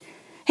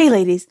Hey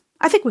ladies,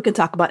 I think we can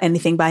talk about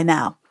anything by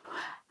now.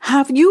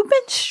 Have you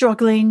been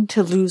struggling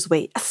to lose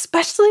weight,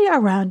 especially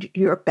around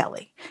your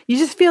belly? You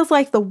just feels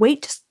like the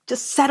weight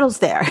just settles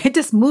there. It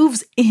just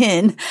moves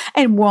in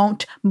and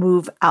won't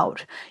move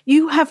out.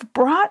 You have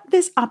brought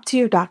this up to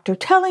your doctor,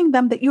 telling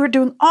them that you are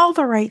doing all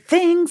the right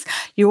things.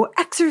 You're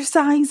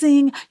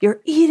exercising,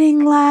 you're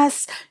eating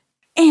less,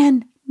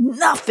 and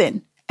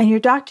nothing. And your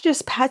doctor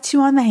just pats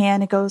you on the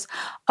hand and goes,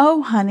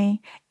 "Oh,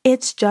 honey,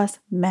 it's just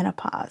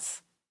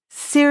menopause."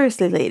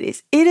 Seriously,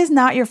 ladies, it is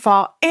not your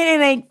fault and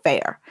it ain't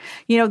fair.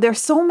 There's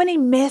so many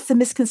myths and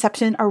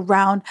misconceptions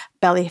around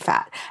belly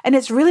fat, and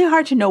it's really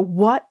hard to know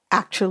what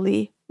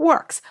actually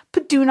works.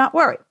 But do not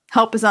worry,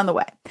 help is on the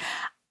way.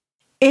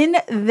 In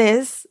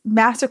this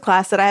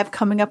masterclass that I have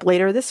coming up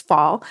later this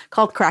fall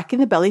called Cracking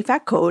the Belly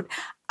Fat Code,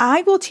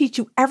 I will teach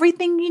you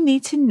everything you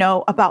need to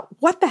know about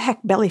what the heck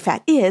belly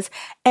fat is,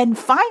 and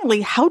finally,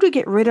 how to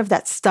get rid of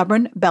that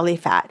stubborn belly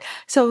fat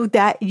so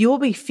that you'll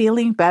be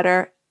feeling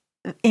better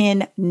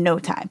in no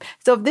time.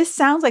 So if this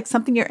sounds like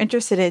something you're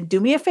interested in,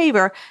 do me a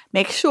favor,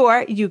 make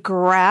sure you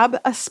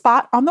grab a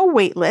spot on the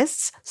wait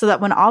list so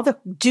that when all the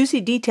juicy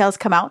details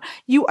come out,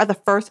 you are the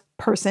first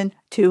person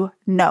to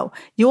know.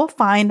 You will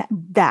find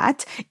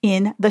that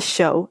in the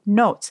show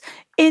notes.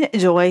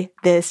 Enjoy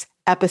this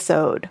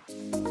episode.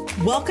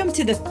 Welcome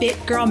to the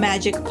Fit Girl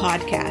Magic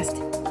podcast.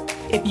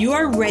 If you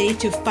are ready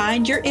to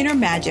find your inner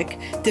magic,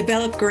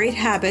 develop great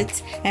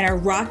habits, and a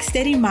rock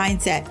steady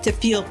mindset to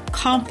feel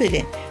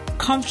confident,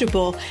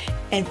 comfortable,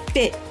 and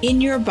fit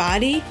in your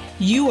body,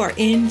 you are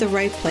in the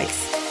right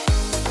place.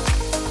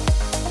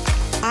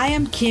 I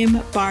am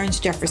Kim Barnes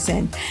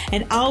Jefferson,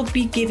 and I'll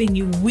be giving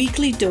you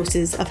weekly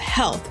doses of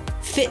health,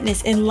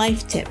 fitness, and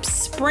life tips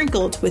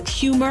sprinkled with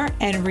humor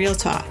and real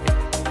talk.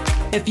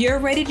 If you're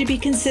ready to be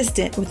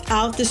consistent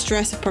without the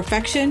stress of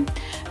perfection,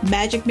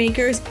 magic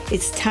makers,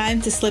 it's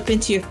time to slip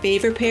into your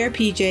favorite pair of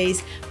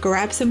PJs,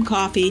 grab some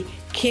coffee,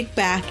 kick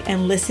back,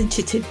 and listen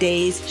to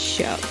today's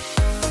show.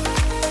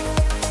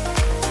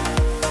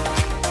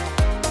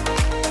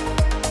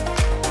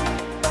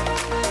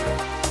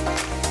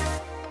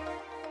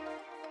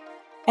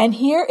 And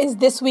here is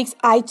this week's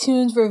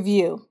iTunes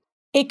review.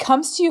 It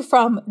comes to you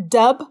from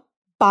Dub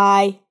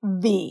by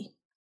V.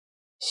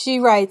 She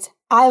writes,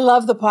 "I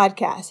love the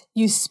podcast.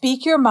 You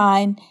speak your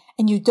mind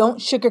and you don't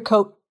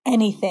sugarcoat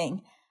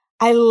anything.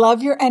 I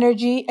love your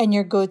energy and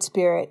your good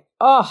spirit."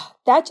 Oh,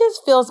 that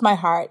just fills my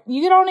heart.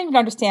 You don't even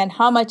understand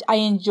how much I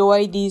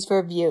enjoy these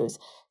reviews.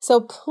 So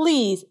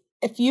please,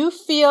 if you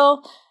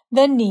feel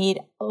the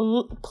need,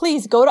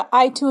 please go to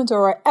iTunes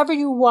or wherever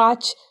you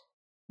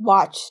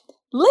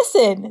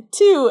listen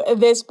to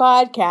this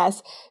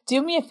podcast.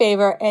 Do me a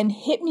favor and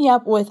hit me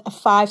up with a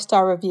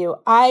 5-star review.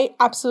 I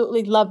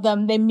absolutely love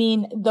them. They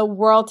mean the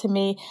world to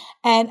me,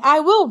 and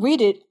I will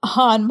read it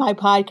on my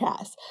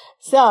podcast.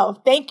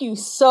 So thank you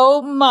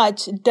so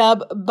much,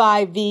 Dub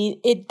by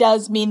V. It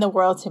does mean the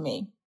world to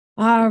me.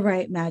 All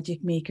right,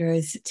 magic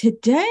makers.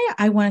 Today,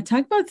 I want to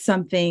talk about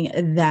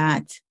something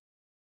that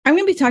I'm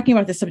going to be talking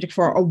about this subject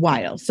for a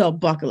while, so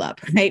buckle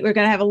up, right? We're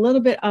going to have a little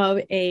bit of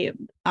a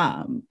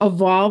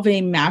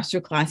evolving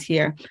masterclass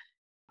here.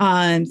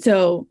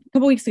 So a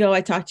couple weeks ago, I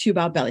talked to you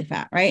about belly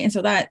fat, right? And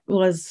so that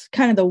was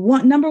kind of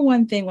the number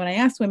one thing when I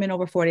asked women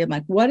over 40, I'm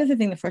like, what is the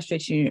thing that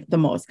frustrates you the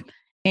most?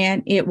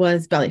 And it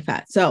was belly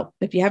fat. So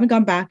if you haven't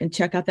gone back and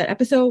check out that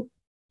episode,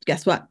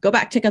 guess what? Go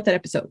back, check out that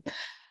episode.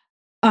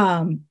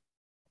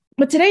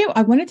 But today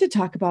I wanted to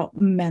talk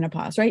about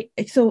menopause, right?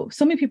 So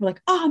many people are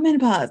like, oh,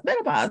 menopause.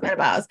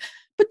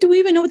 But do we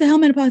even know what the hell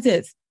menopause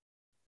is?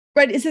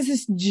 Right? It's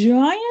this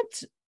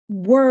giant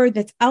word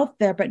that's out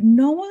there, but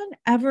no one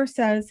ever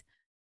says,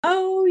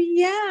 oh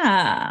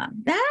yeah,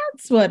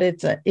 that's what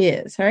it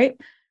is, right?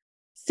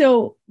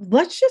 So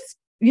let's just,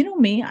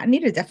 me, I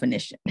need a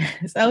definition.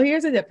 So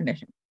here's a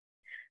definition.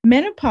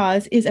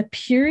 Menopause is a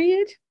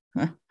period,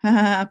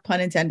 pun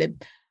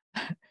intended,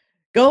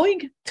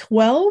 going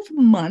 12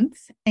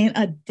 months and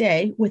a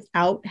day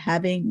without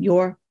having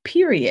your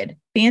period.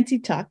 Fancy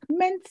talk,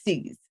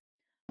 menses.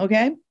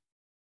 Okay.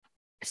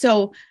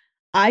 So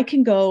I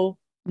can go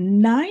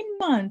 9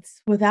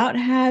 months without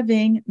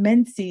having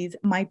menses,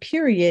 my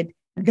period,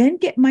 then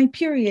get my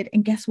period.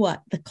 And guess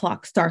what? The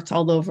clock starts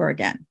all over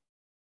again.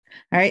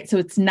 All right. So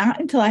it's not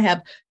until I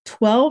have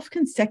 12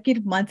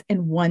 consecutive months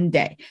and 1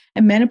 day.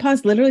 And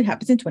menopause literally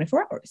happens in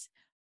 24 hours.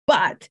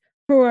 But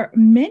for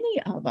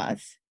many of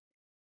us,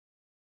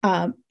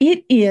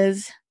 it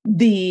is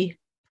the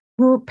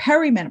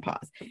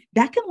perimenopause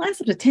that can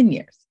last up to 10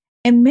 years.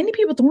 And many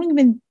people don't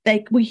even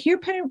we hear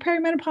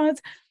perimenopause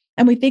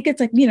and we think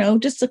it's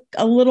just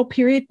a little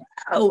period.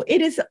 Oh, it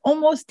is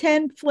almost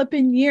 10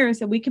 flipping years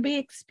that we could be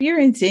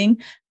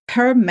experiencing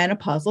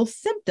perimenopausal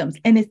symptoms.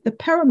 And it's the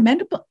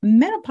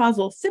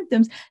perimenopausal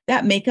symptoms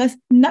that make us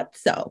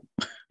nutso.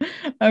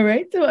 All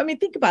right. So,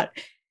 think about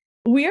it.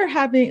 We are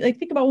having,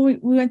 think about when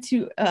we went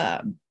to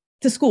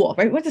school,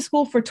 right? We went to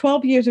school for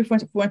 12 years. We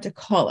went to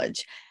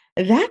college.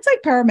 That's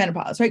like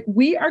perimenopause, right?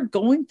 We are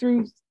going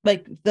through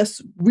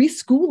this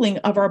reschooling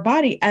of our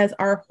body as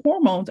our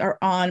hormones are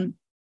on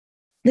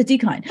the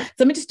decline. So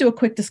let me just do a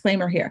quick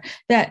disclaimer here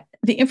that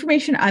the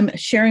information I'm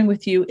sharing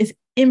with you is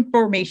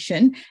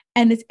information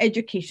and it's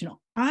educational.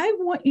 I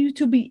want you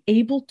to be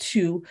able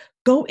to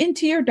go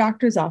into your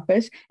doctor's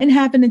office and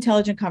have an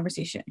intelligent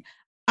conversation.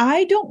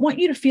 I don't want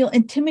you to feel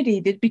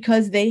intimidated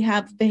because they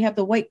have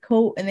the white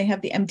coat and they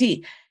have the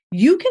MD.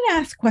 You can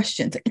ask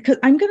questions because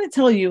I'm going to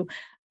tell you,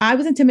 I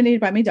was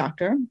intimidated by my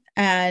doctor,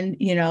 and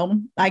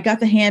I got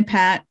the hand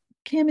pat.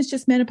 Kim, it's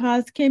just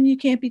menopause. Kim, you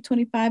can't be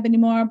 25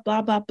 anymore.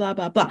 Blah blah blah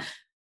blah blah.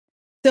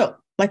 So,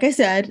 like I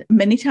said,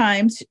 many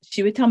times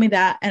she would tell me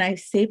that, and I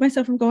saved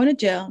myself from going to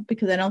jail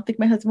because I don't think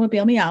my husband would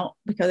bail me out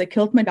because I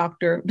killed my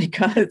doctor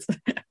because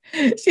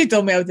she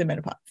told me I was in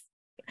menopause.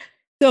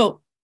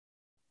 So,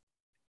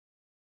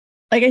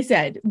 like I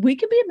said, we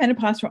could be in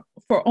menopause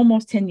for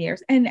almost 10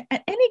 years. And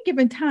at any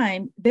given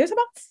time, there's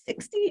about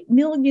 60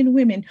 million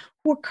women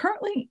who are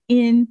currently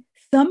in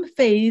some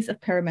phase of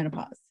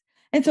perimenopause.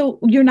 And so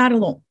you're not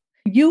alone.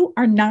 You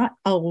are not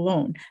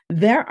alone.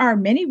 There are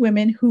many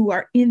women who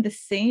are in the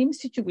same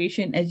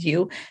situation as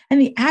you.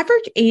 And the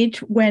average age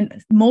when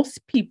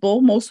most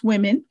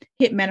women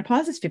hit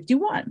menopause is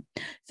 51.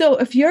 So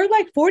if you're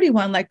like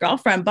 41, like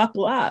girlfriend,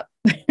 buckle up.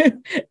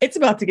 It's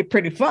about to get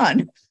pretty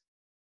fun.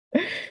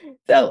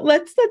 So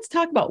let's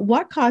talk about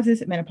what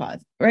causes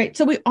menopause, right?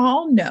 So we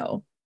all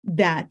know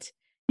that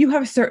you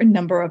have a certain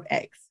number of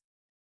eggs.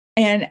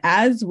 And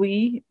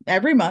every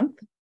month,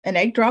 an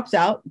egg drops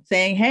out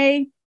saying,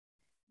 hey,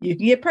 you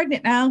can get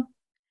pregnant now.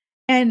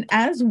 And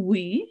as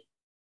we,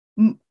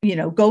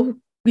 go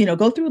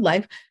through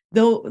life,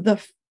 though the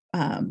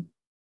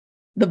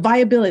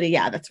viability,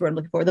 that's what I'm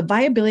looking for. The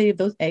viability of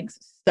those eggs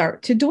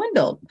start to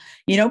dwindle,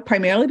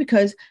 primarily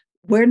because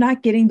we're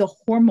not getting the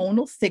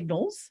hormonal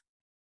signals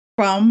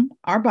from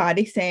our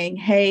body saying,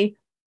 hey,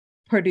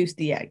 produce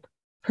the egg.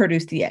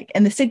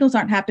 And the signals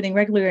aren't happening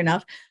regularly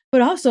enough.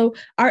 But also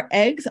our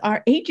eggs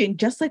are aging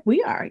just like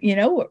we are.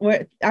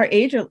 Our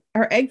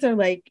eggs are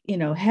like,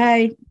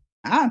 hey,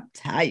 I'm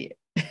tired.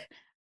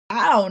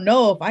 I don't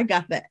know if I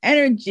got the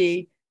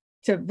energy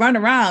to run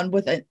around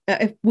with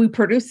if we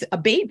produce a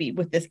baby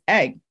with this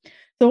egg.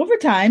 So over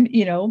time,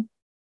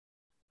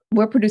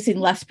 we're producing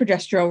less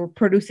progesterone, we're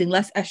producing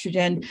less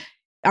estrogen.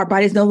 Our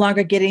body's no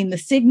longer getting the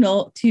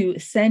signal to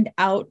send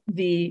out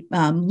the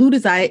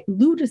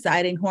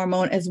luteinizing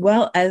hormone, as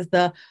well as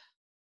the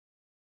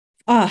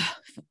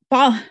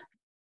follicidal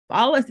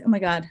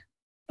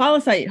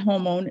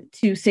hormone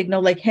to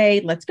signal like,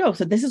 hey, let's go.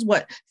 So this is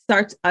what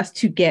starts us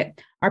to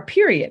get our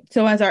period.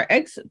 So as our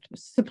egg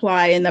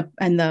supply and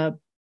the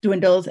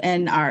dwindles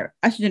and our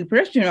estrogen and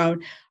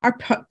progesterone, our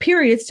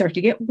periods start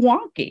to get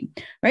wonky,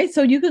 right?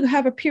 So you could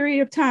have a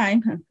period of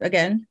time,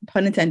 again,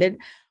 pun intended,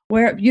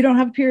 where you don't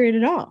have a period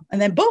at all.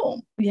 And then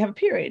boom, you have a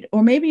period.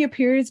 Or maybe your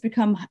periods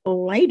become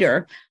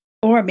lighter,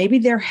 or maybe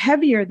they're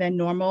heavier than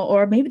normal,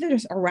 or maybe they're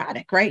just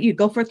erratic, right? You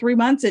go for 3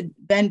 months and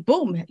then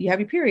boom, you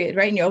have your period,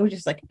 right? And you're always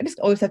just like, I just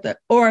always have to,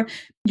 or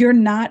you're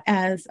not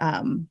as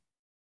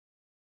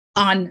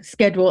on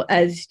schedule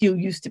as you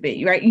used to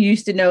be, right? You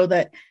used to know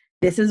that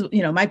this is,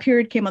 my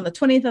period came on the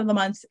 20th of the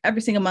month,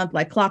 every single month,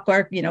 like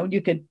clockwork,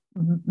 you could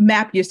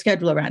map your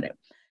schedule around it.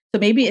 So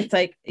maybe it's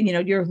like,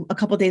 you're a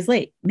couple of days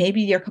late, maybe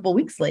you're a couple of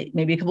weeks late,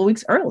 maybe a couple of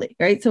weeks early,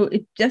 right? So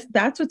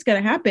that's what's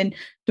going to happen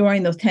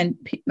during those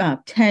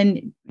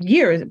 10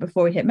 years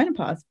before we hit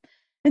menopause.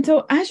 And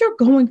so as you're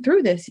going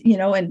through this,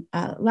 and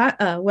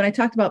when I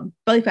talked about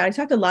belly fat, I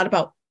talked a lot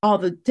about all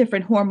the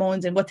different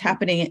hormones and what's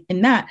happening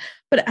in that.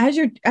 But as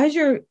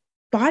your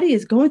body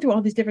is going through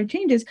all these different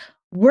changes,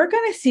 we're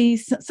going to see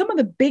some of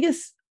the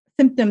biggest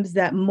symptoms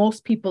that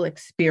most people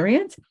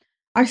experience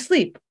are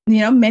sleep.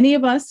 Many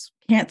of us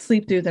can't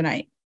sleep through the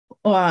night,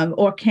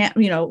 or can't,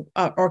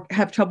 or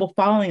have trouble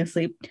falling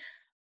asleep.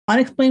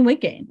 Unexplained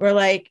weight gain. Where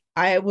like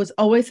I was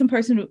always some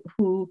person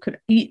who could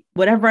eat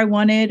whatever I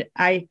wanted.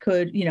 I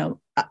could,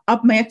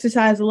 up my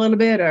exercise a little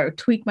bit or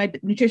tweak my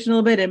nutrition a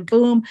little bit, and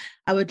boom,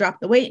 I would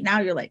drop the weight. Now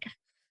you're like,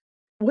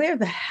 where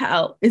the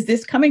hell is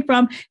this coming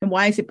from? And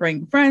why is it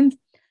bringing friends?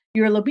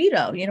 Your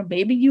libido,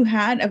 maybe you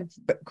had a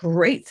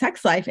great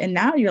sex life and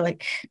now you're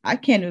like, I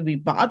can't even be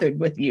bothered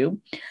with you.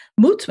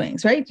 Mood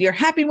swings, right? You're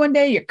happy one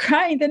day, you're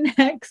crying the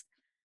next.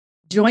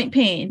 Joint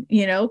pain,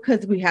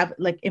 because we have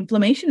like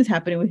inflammation is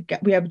happening.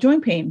 We have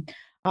joint pain,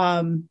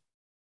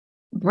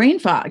 brain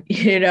fog,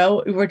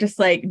 we're just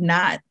like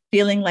not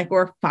feeling like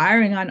we're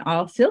firing on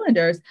all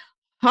cylinders.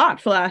 Hot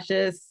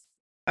flashes.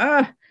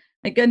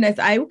 My goodness,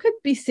 I could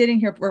be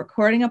sitting here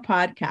recording a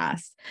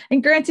podcast.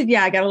 And granted,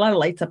 I got a lot of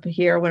lights up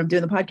here when I'm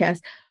doing the podcast,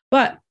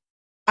 but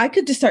I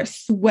could just start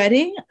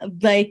sweating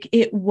like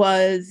I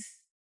was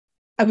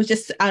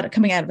just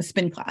coming out of a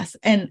spin class,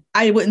 and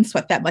I wouldn't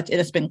sweat that much in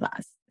a spin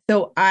class.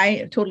 So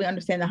I totally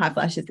understand the hot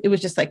flashes. It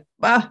was just like,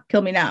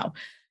 kill me now.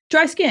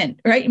 Dry skin,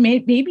 right?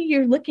 Maybe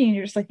you're looking and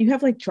you're just like, you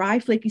have like dry,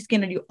 flaky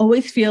skin, and you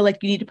always feel like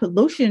you need to put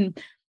lotion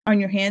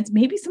on your hands.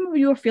 Maybe some of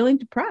you are feeling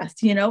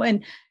depressed,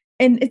 and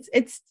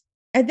it's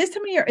at this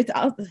time of year, it's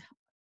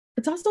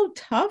also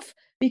tough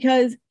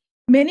because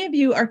many of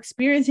you are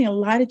experiencing a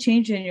lot of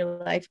change in your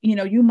life.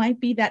 You might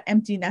be that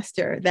empty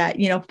nester that,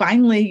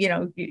 finally,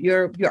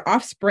 your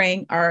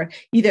offspring are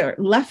either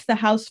left the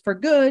house for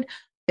good,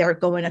 they're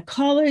going to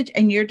college,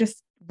 and you're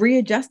just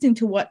readjusting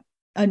to what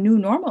a new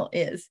normal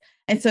is.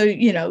 And so,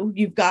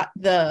 you've got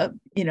the,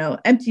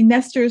 empty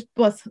nesters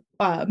plus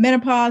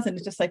menopause, and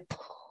it's just like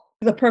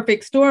the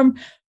perfect storm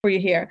for you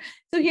here.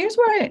 So here's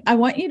where I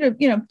want you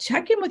to,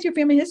 check in with your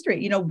family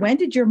history. When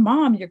did your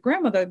mom, your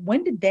grandmother,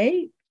 when did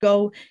they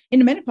go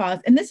into menopause?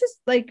 And this is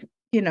like,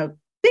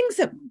 things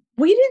that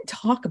we didn't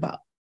talk about,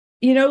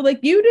 like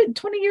you did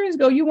 20 years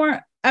ago, you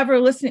weren't ever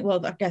listening.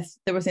 Well, I guess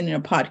there wasn't in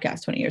a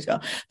podcast 20 years ago,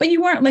 but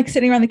you weren't like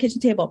sitting around the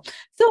kitchen table.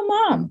 So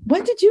mom,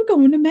 when did you go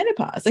into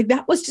menopause? Like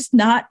that was just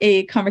not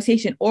a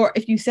conversation. Or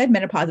if you said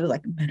menopause, it was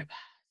like menopause.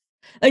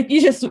 Like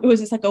it was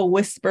just like a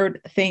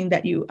whispered thing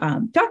that you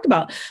talked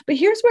about. But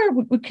here's where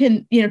we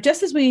can,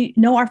 just as we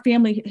know our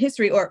family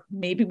history, or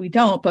maybe we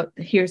don't, but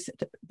here's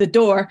the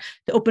door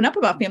to open up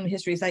about family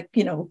histories, like,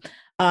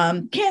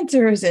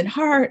 cancers and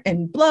heart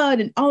and blood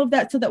and all of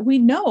that, so that we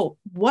know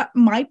what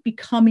might be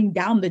coming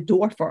down the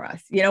door for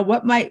us,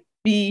 what might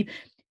be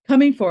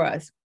coming for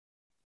us.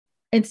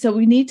 And so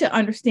we need to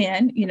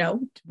understand,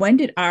 when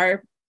did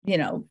our,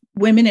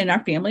 women in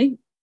our family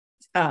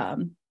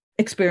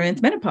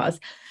experience menopause?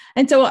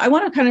 And so I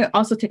want to kind of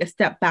also take a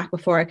step back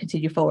before I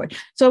continue forward.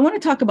 So I want to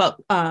talk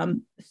about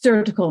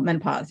surgical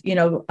menopause.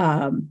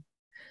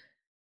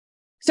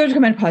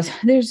 Surgical menopause,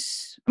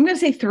 I'm going to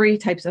say 3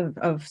 types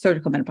of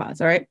surgical menopause.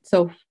 All right.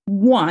 So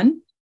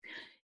one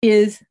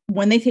is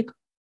when they take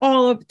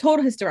all of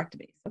total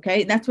hysterectomies.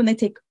 Okay. And that's when they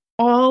take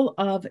all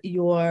of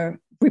your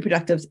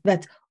reproductives,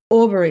 that's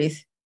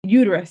ovaries,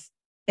 uterus,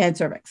 and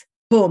cervix.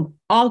 Boom,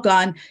 all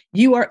gone.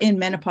 You are in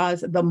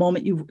menopause the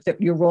moment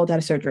you're rolled out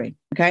of surgery.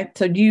 Okay.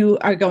 So you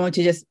are going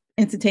to just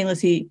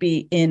instantaneously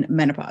be in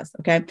menopause.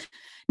 Okay.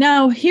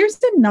 Now, here's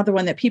another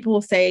one that people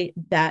will say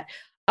that,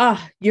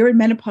 you're in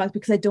menopause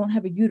because I don't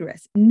have a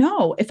uterus.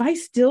 No, if I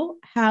still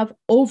have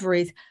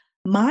ovaries,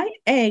 my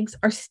eggs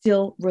are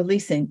still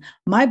releasing.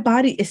 My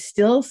body is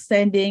still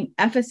sending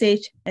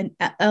FSH and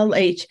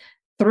LH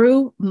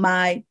through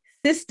my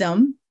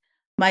system.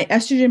 My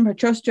estrogen,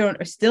 progesterone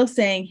are still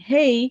saying,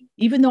 hey,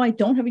 even though I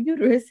don't have a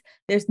uterus,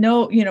 there's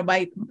no,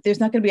 there's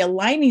not going to be a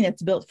lining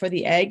that's built for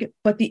the egg,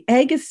 but the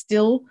egg is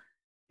still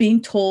being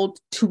told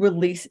to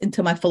release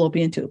into my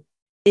fallopian tube.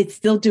 It's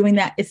still doing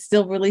that. It's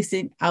still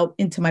releasing out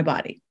into my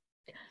body.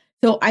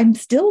 So I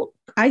still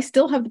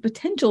have the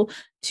potential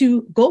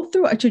to go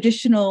through a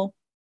traditional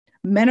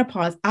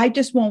menopause. I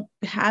just won't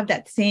have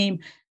that same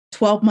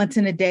 12 months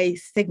in a day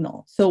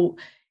signal. So,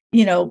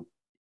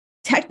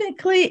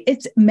 technically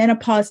it's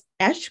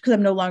menopause-ish because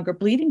I'm no longer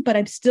bleeding, but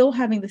I'm still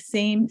having the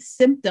same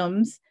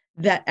symptoms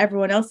that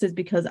everyone else is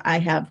because I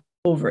have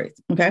ovaries.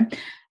 Okay.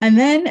 And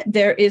then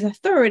there is a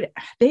third.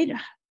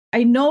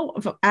 I know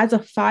as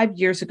of 5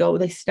 years ago,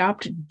 they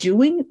stopped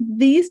doing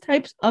these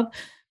types of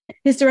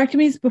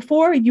hysterectomies.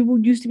 Before, you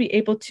used to be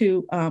able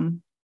to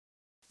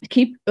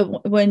keep,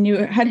 when you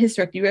had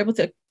hysterectomy, you were able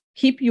to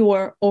keep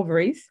your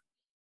ovaries,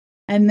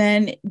 and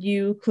then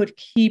you could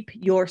keep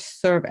your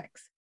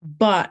cervix.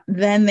 But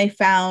then they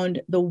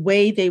found the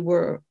way they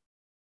were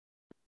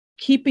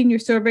keeping your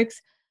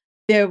cervix,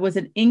 there was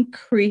an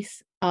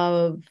increase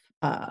of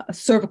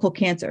cervical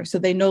cancer. So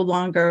they no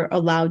longer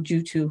allowed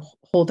you to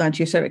hold on to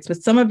your cervix.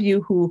 But some of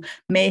you who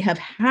may have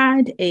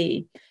had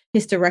a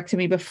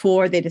hysterectomy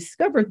before they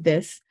discovered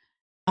this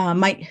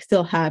might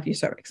still have your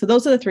cervix. So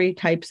those are the 3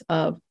 types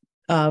of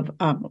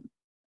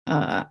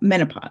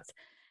menopause.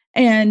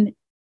 And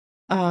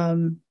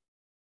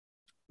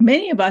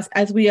many of us,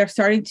 as we are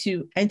starting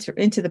to enter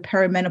into the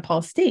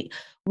perimenopause state,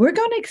 we're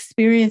going to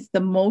experience the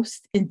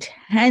most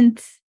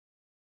intense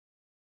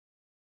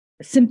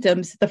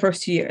symptoms the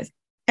first 2 years.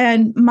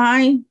 And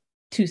my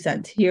 2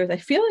 cents here is I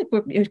feel like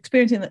we're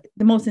experiencing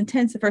the most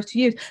intense the first 2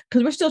 years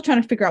because we're still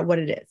trying to figure out what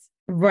it is,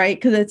 right?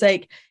 Because it's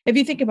like, if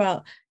you think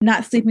about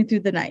not sleeping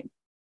through the night,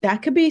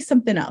 that could be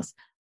something else.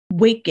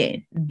 Weight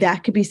gain,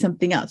 that could be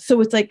something else.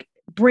 So it's like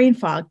brain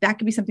fog, that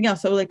could be something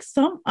else. So like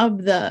some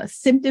of the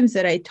symptoms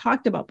that I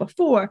talked about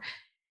before,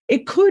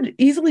 it could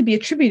easily be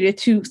attributed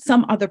to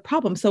some other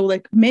problem. So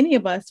like many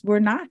of us, we're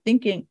not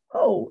thinking,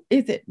 oh,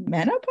 is it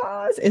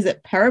menopause? Is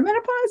it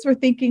perimenopause? We're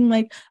thinking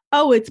like,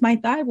 oh, it's my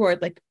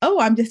thyroid. Like, oh,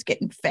 I'm just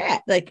getting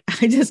fat. Like,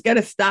 I just got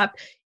to stop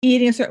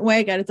eating a certain way.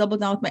 I got to double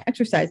down with my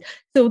exercise.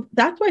 So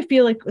that's why I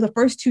feel like the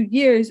first 2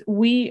 years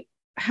we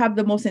have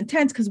the most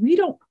intense because we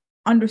don't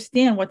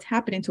understand what's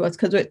happening to us,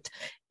 because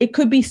it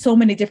could be so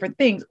many different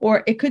things,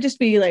 or it could just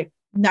be like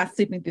not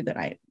sleeping through the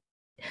night,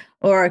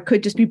 or it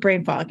could just be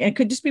brain fog, and it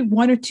could just be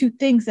 1 or 2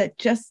 things that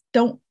just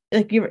don't,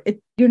 like, you're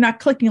not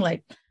clicking.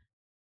 Like,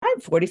 I'm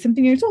 40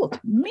 something years old,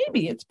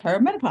 maybe it's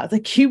perimenopause.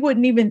 Like you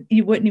wouldn't even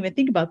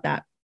think about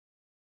that.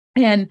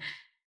 And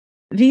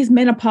these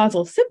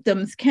menopausal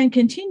symptoms can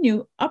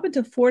continue up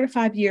until 4 to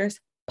 5 years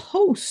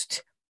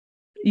post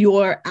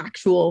your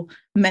actual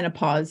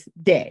menopause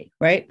day,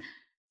 right?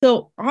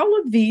 So all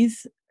of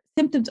these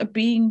symptoms are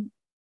being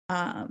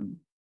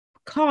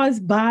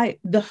caused by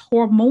the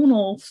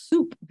hormonal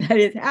soup that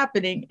is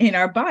happening in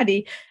our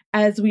body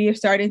as we are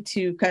starting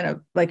to kind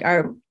of like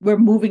we're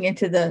moving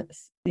into the,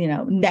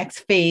 next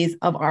phase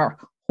of our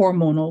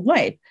hormonal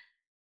life.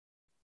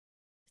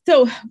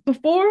 So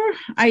before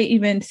I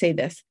even say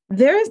this,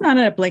 there is not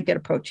a blanket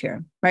approach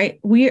here, right?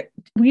 We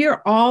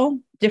are all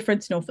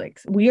different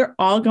snowflakes. We are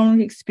all going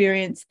to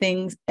experience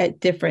things at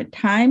different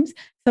times.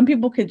 Some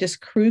people can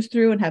just cruise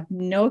through and have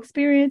no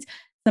experience.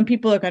 Some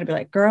people are going to be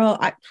like, girl,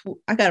 I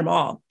got them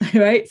all,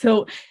 right?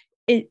 So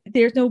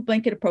there's no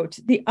blanket approach.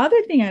 The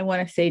other thing I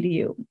want to say to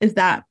you is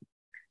that,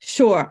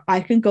 sure,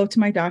 I can go to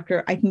my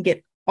doctor. I can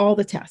get all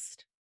the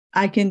tests.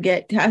 I can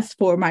get tests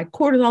for my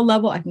cortisol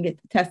level. I can get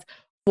the tests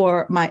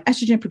for my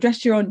estrogen,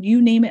 progesterone,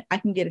 you name it. I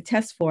can get a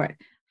test for it.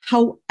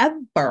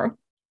 However,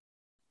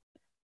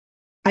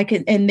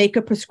 and they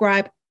could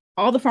prescribe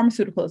all the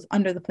pharmaceuticals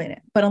under the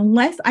planet. But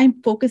unless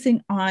I'm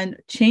focusing on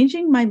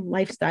changing my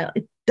lifestyle,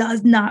 it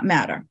does not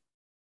matter.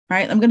 All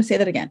right. I'm going to say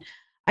that again.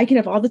 I can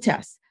have all the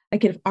tests. I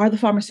can have all the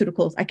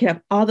pharmaceuticals. I can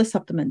have all the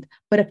supplements.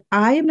 But if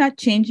I am not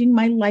changing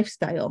my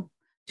lifestyle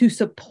to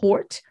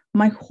support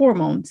my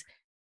hormones,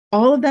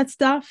 all of that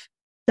stuff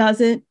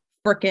doesn't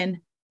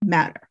freaking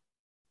matter.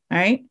 All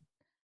right.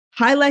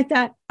 Highlight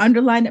that,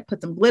 underline it,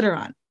 put some glitter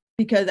on,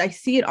 because I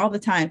see it all the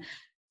time.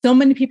 So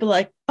many people are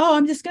like, oh,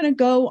 I'm just going to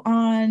go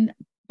on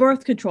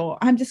birth control.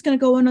 I'm just going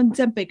to go on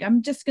Ozempic.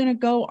 I'm just going to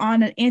go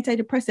on an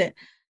antidepressant.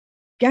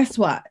 Guess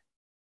what?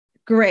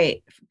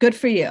 Great. Good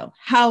for you.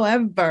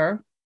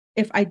 However,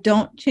 if I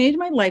don't change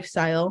my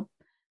lifestyle,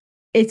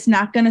 it's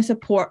not going to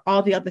support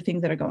all the other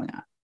things that are going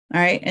on.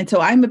 All right. And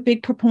so I'm a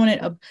big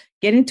proponent of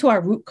getting to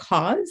our root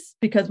cause,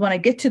 because when I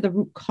get to the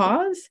root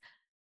cause,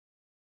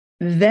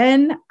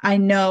 then I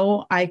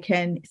know I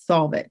can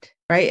solve it.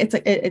 Right. It's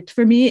like,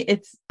 for me,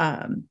 it's,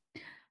 I'm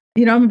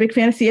a big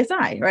fan of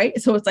CSI,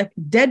 right? So it's like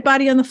dead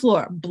body on the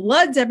floor,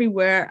 blood's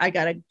everywhere. I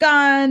got a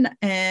gun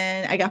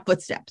and I got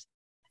footsteps.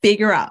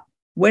 Figure out,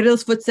 where do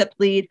those footsteps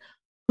lead?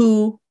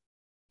 Who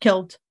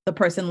killed the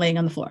person laying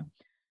on the floor?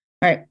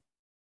 All right.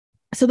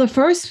 So the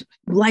first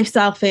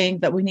lifestyle thing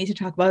that we need to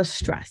talk about is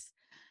stress.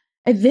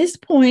 At this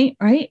point,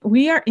 right,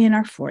 we are in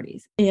our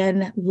 40s,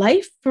 and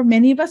life for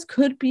many of us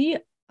could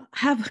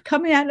have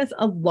coming at us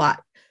a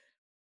lot.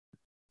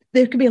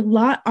 There could be a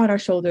lot on our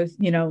shoulders,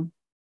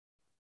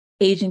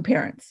 aging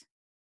parents,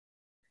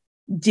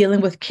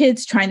 dealing with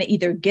kids trying to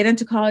either get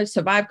into college,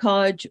 survive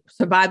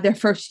their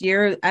first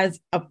year as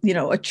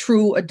a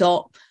true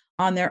adult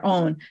on their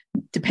own,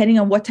 depending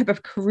on what type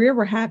of career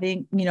we're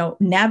having,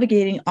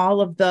 navigating all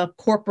of the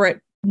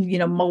corporate,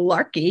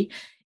 malarkey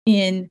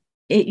in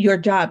your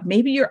job.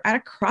 Maybe you're at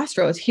a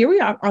crossroads. Here we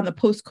are on the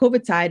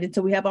post-COVID side. And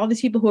so we have all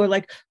these people who are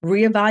like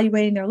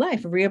reevaluating their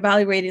life,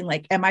 reevaluating,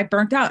 like, am I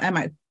burnt out? Am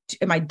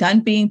I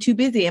done being too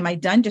busy? Am I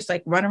done just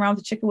like running around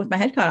the chicken with my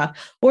head cut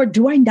off? Or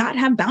do I not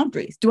have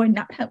boundaries? Do I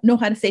not know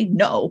how to say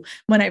no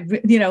when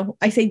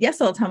I say yes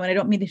all the time when I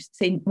don't mean to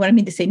say, when I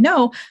mean to say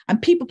no? I'm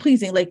people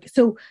pleasing. Like,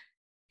 so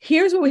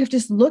here's where we have to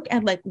just look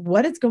at like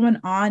what is going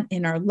on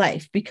in our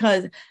life,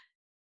 because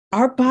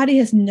our body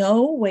has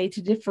no way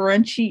to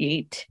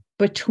differentiate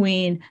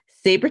between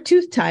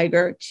saber-toothed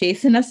tiger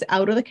chasing us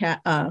out of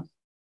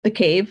the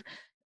cave,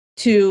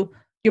 to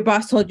your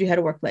boss told you how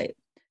to work late,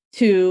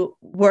 to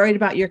worried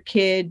about your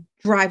kid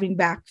driving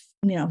back,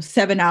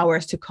 7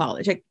 hours to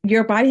college. Like,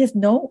 your body has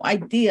no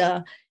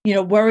idea,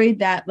 worried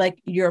that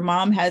like your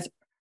mom has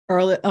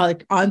early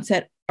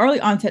onset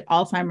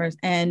Alzheimer's,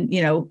 and,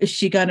 is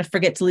she going to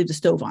forget to leave the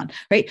stove on?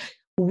 Right.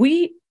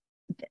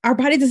 Our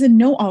body doesn't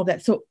know all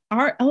that. So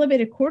our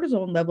elevated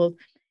cortisol levels,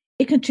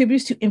 it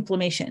contributes to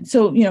inflammation.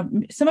 So,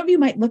 some of you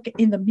might look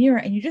in the mirror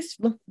and you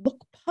just look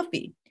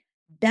puffy.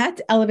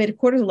 That's elevated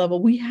cortisol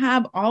level. We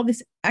have all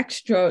this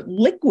extra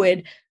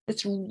liquid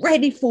that's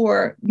ready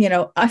for,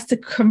 us to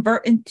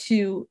convert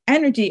into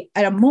energy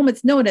at a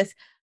moment's notice.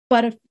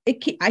 But if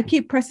I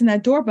keep pressing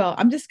that doorbell,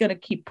 I'm just going to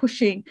keep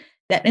pushing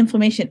that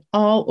inflammation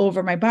all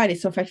over my body.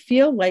 So if I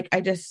feel like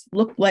I just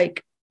look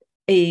like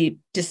a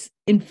just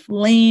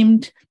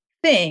inflamed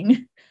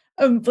thing,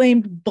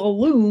 inflamed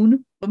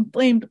balloon,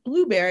 inflamed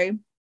blueberry,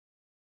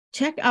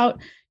 check out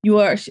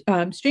your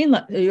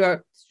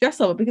your stress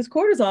level, because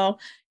cortisol,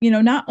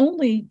 not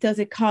only does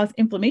it cause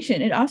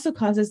inflammation, it also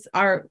causes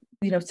our,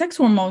 sex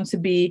hormones to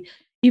be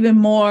even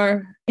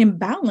more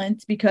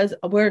imbalanced, because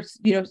we're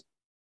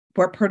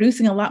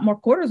producing a lot more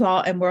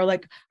cortisol, and we're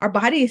like, our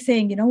body is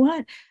saying, you know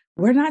what?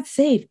 We're not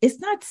safe. It's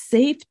not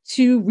safe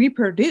to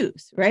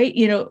reproduce, right?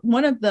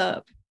 One of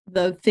the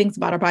things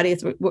about our body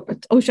is we're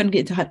always trying to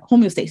get into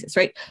homeostasis,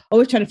 right?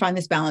 Always trying to find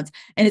this balance.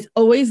 And it's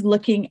always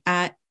looking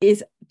at,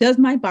 does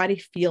my body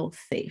feel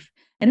safe?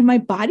 And if my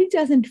body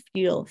doesn't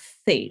feel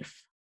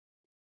safe,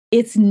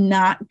 it's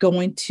not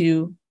going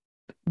to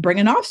bring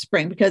an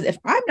offspring, because if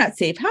I'm not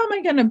safe, how am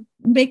I going to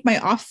make my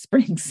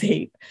offspring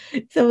safe?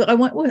 So I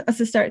want us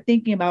to start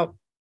thinking about,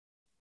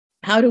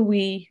 how do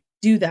we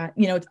do that?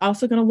 It's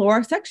also going to lower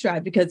our sex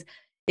drive, because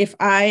if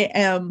I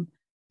am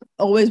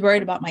always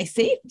worried about my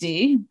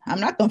safety, I'm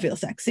not going to feel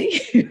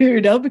sexy,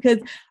 because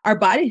our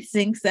body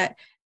thinks that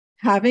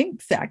having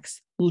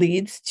sex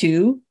leads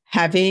to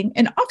having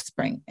an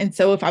offspring. And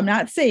so if I'm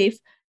not safe,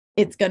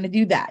 it's going to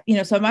do that.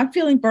 So if I'm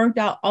feeling burnt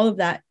out, all of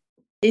that,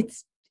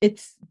 it's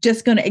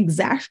just going to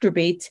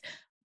exacerbate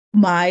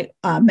my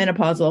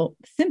menopausal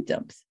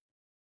symptoms.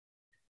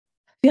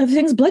 The other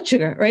thing is blood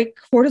sugar, right?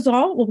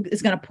 Cortisol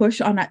is going to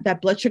push on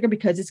that blood sugar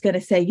because it's going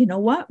to say, you know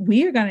what,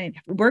 we're going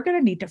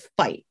to need to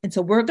fight. And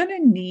so we're going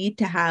to need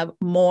to have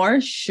more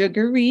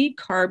sugary,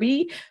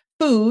 carby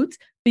foods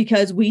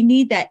because we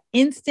need that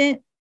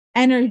instant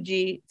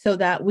energy so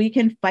that we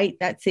can fight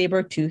that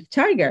saber-toothed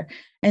tiger.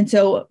 And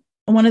so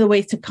one of the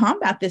ways to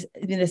combat this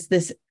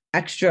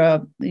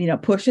extra,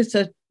 push is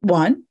to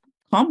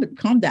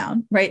calm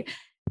down, right?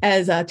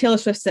 As Taylor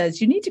Swift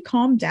says, you need to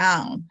calm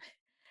down.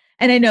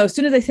 And I know as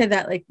soon as I said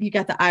that, like, you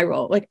got the eye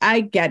roll. Like, I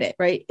get it,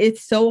 right?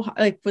 It's so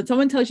like when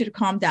someone tells you to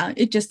calm down,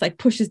 it just like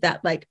pushes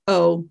that like,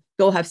 oh,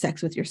 go have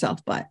sex with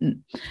yourself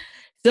button.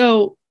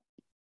 So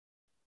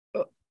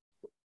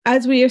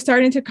as we are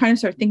starting to kind of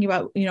start thinking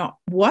about,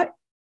 what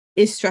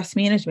is stress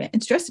management?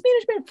 And stress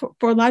management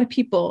for a lot of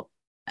people,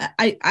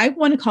 I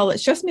want to call it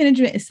stress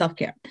management is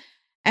self-care.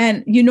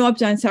 And, I've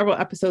done several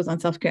episodes on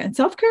self-care, and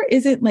self-care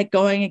isn't like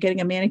going and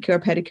getting a manicure or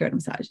pedicure and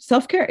massage.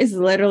 Self-care is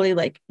literally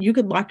like you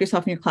could lock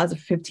yourself in your closet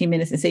for 15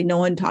 minutes and say, no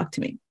one talk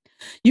to me.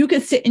 You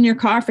could sit in your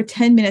car for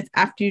 10 minutes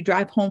after you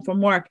drive home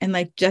from work and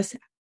like, just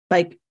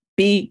like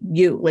be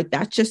you. Like,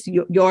 that's just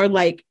your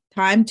like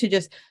time to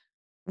just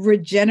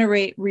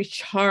regenerate,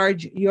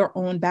 recharge your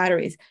own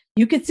batteries.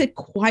 You could sit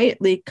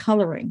quietly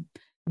coloring.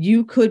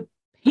 You could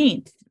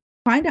paint.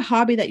 Find a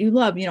hobby that you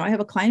love. I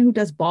have a client who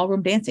does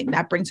ballroom dancing.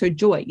 That brings her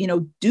joy.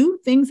 Do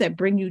things that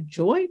bring you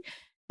joy.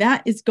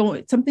 That is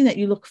something that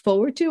you look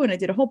forward to. And I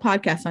did a whole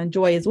podcast on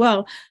joy as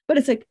well. But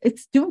it's like,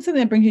 it's doing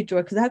something that brings you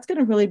joy because that's going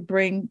to really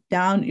bring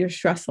down your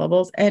stress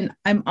levels. And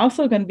I'm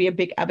also going to be a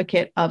big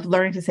advocate of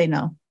learning to say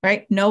no,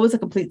 right? No is a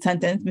complete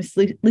sentence. Miss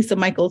Lisa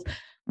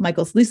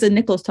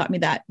Nichols taught me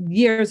that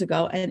years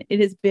ago. And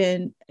it has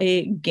been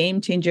a game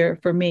changer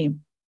for me.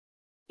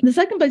 The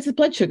second place is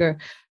blood sugar,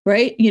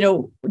 right?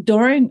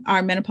 During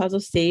our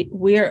menopausal state,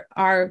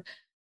 our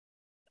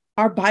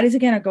bodies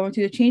again are going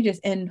through the changes.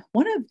 And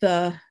one of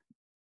the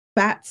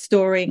fat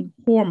storing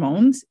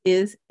hormones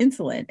is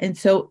insulin. And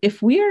so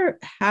if we are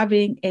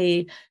having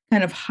a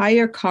kind of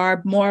higher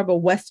carb, more of a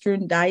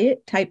Western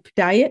type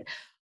diet,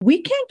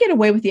 we can't get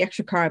away with the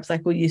extra carbs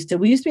like we used to.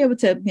 We used to be able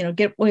to,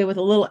 get away with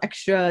a little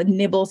extra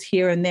nibbles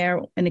here and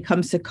there when it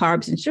comes to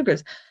carbs and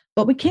sugars.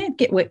 But we can't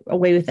get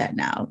away with that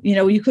now.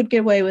 You could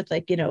get away with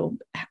like,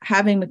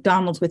 having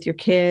McDonald's with your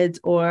kids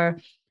or,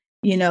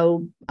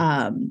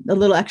 a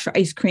little extra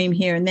ice cream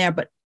here and there.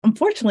 But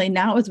unfortunately,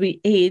 now as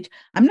we age,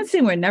 I'm not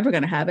saying we're never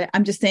going to have it.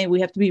 I'm just saying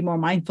we have to be more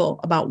mindful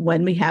about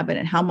when we have it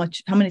and how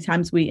many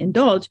times we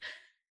indulge.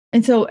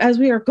 And so as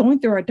we are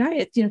going through our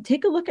diets,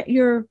 take a look at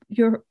your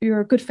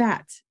good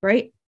fats,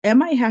 right?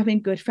 Am I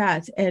having good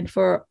fats? And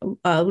for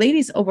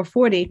ladies over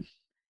 40,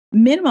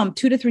 minimum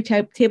 2 to 3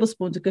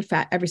 tablespoons of good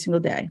fat every single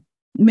day,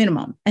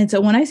 minimum. And so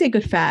when I say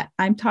good fat,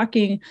 I'm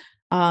talking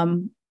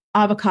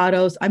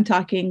avocados, I'm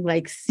talking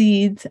like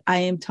seeds, I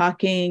am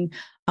talking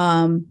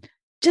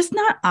just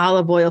not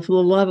olive oil, for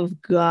the love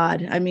of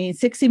God. I mean,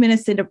 60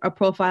 Minutes did a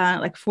profile on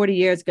it like 40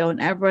 years ago,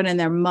 and everyone and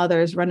their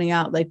mothers running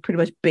out like pretty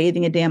much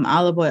bathing in damn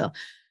olive oil.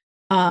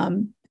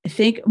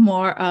 Think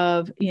more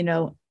of,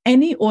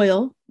 any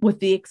oil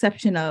with the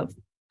exception of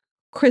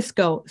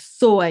Crisco,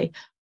 soy,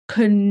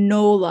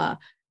 canola,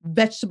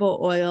 vegetable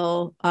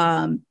oil,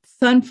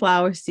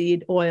 sunflower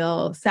seed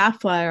oil,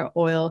 safflower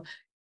oil,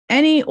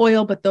 any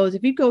oil but those.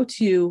 If you go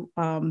to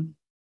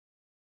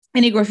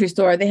any grocery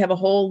store, they have a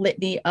whole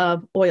litany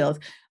of oils.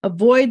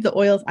 Avoid the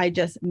oils I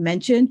just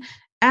mentioned.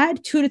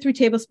 Add 2 to 3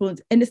 tablespoons.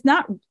 And it's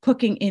not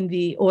cooking in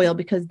the oil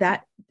because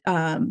that,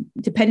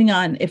 depending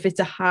on if it's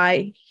a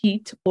high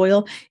heat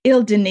oil,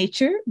 it'll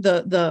denature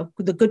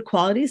the good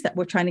qualities that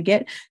we're trying to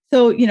get.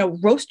 So,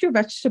 roast your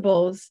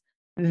vegetables,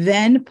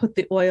 then put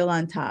the oil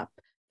on top.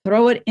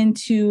 Throw it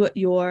into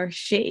your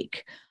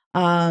shake.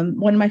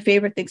 One of my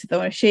favorite things to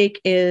throw in a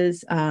shake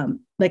is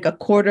like a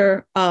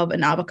quarter of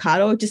an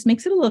avocado. It just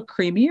makes it a little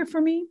creamier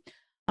for me.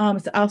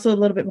 It's also a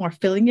little bit more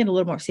filling and a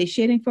little more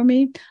satiating for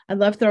me. I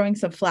love throwing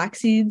some flax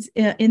seeds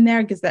in there.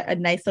 It gives that a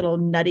nice little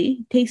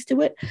nutty taste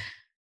to it.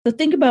 So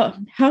think about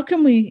how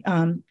can we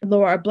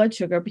lower our blood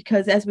sugar?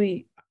 Because as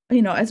we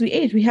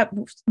age, we have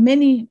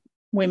many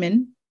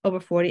women over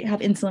 40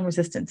 have insulin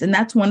resistance. And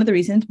that's one of the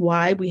reasons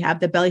why we have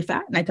the belly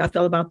fat. And I talked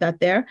all about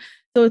that there.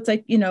 So it's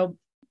like,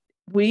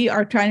 we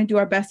are trying to do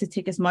our best to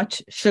take as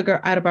much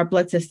sugar out of our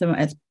blood system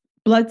as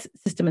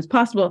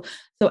possible.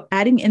 So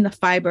adding in the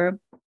fiber,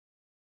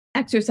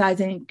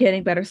 exercising,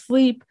 getting better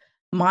sleep,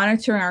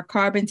 monitoring our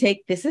carb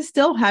intake. This is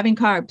still having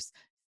carbs,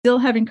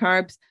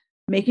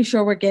 making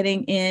sure we're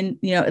getting in,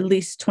 at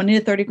least 20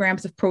 to 30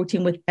 grams of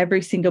protein with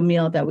every single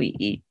meal that we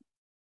eat.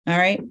 All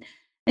right.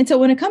 And so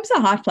when it comes to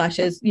hot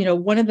flashes,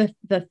 one of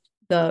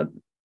the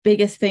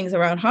biggest things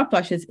around hot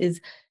flashes is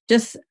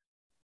just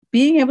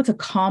being able to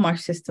calm our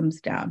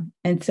systems down.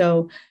 And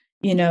so,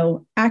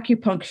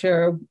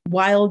 acupuncture,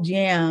 wild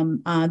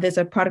yam. There's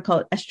a product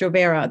called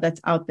Estrovera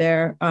that's out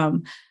there.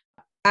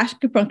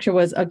 Acupuncture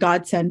was a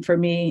godsend for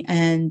me.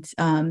 And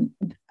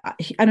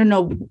I don't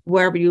know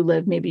wherever you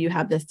live, maybe you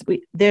have this.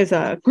 There's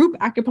a group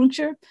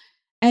acupuncture,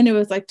 and it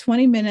was like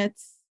 20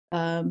 minutes.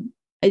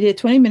 I did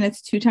 20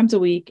 minutes 2 times a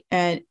week.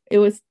 And it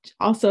was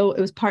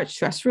part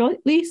stress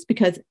release,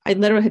 because I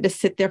literally had to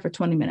sit there for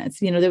 20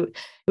 minutes. It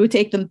would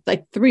take them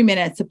like 3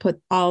 minutes to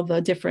put all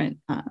the different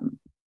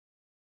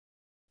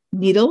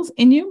needles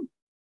in you.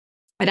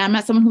 And I'm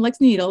not someone who likes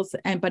needles,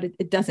 but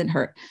it doesn't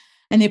hurt.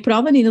 And they put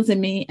all the needles in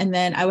me, and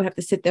then I would have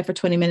to sit there for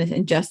 20 minutes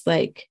and just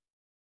like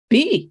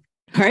be,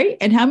 right?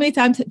 And how many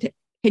times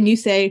can you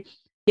say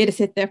you had to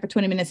sit there for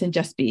 20 minutes and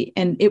just be?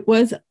 And it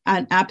was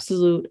an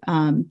absolute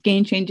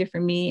game changer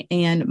for me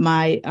and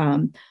my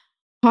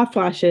hot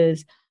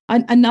flashes.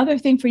 Another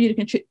thing for you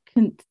to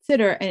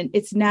consider, and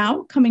it's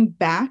now coming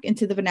back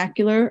into the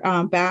vernacular,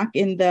 back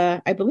in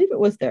I believe it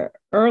was the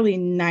early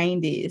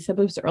 90s. I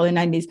believe it was the early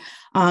 90s.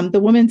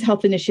 The Women's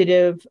Health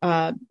Initiative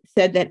said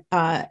that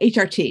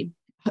HRT,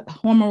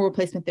 hormone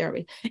replacement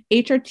therapy,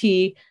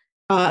 HRT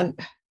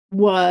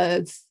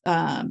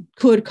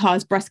could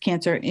cause breast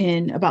cancer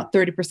in about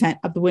 30%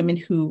 of the women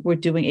who were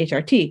doing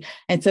HRT.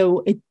 And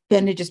so it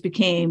just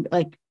became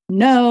like,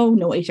 no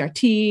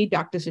HRT,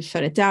 doctors just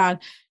shut it down.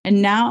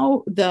 And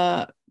now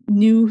the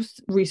new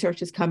research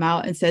has come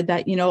out and said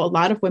that, a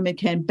lot of women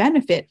can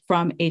benefit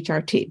from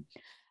HRT.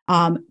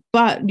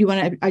 But you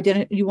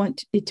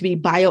want it to be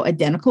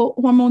bioidentical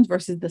hormones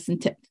versus the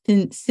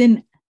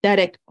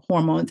synthetic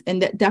hormones.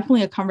 And that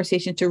definitely a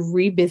conversation to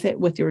revisit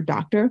with your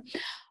doctor.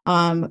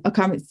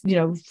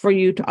 For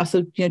you to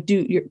also,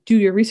 do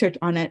your research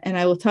on it. And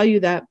I will tell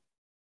you that,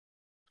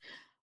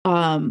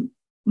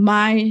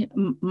 my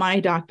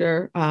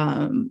doctor,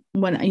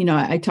 when,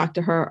 I talked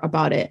to her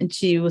about it, and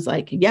she was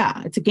like,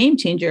 yeah, it's a game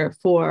changer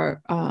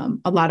for,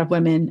 a lot of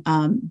women.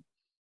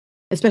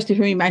 Especially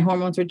for me, my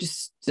hormones were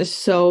just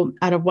so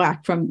out of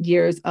whack from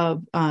years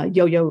of,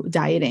 yo-yo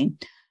dieting,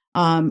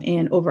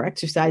 and over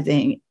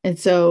exercising. And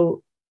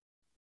so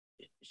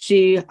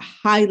she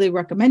highly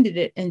recommended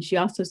it. And she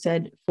also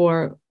said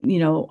for,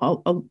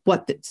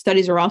 what the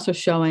studies are also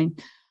showing.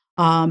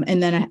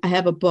 And then I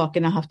have a book,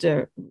 and I'll have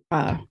to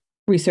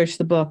research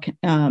the book.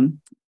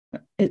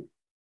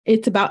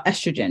 It's about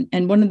estrogen.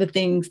 And one of the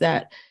things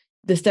that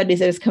the studies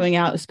that is coming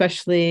out,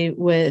 especially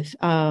with,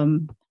 hold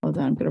on,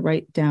 I'm going to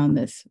write down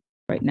this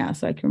right now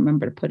so I can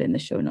remember to put in the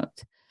show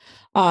notes.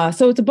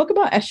 So it's a book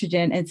about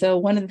estrogen. And so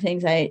one of the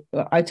things I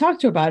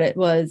talked to her about it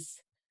was,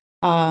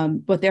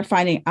 what they're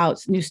finding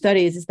out, new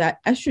studies, is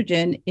that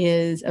estrogen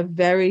is a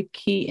very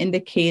key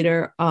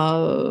indicator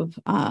of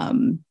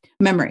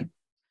memory.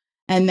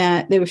 And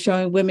that they were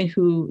showing women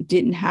who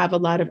didn't have a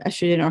lot of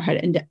estrogen or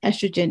had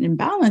estrogen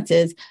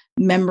imbalances,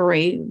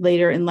 memory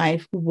later in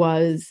life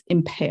was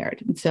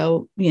impaired. And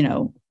so,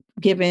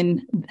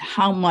 given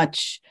how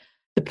much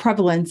the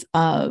prevalence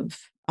of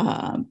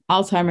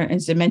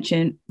Alzheimer's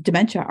and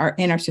dementia are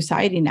in our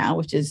society now,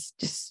 which is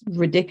just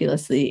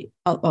ridiculously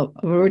a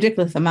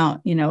ridiculous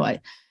amount. I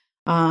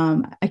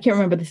can't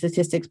remember the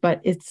statistics,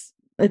 but it's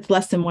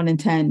less than 1 in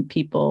 10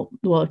 people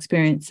will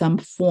experience some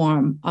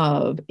form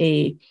of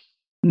a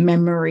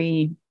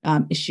memory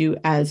issue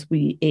as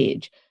we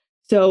age.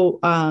 So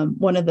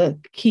one of the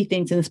key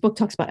things in this book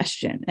talks about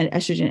estrogen, and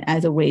estrogen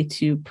as a way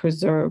to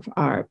preserve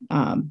our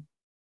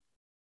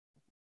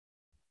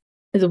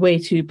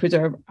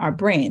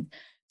brain.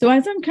 So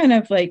as I'm kind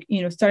of like,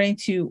 starting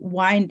to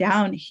wind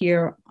down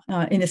here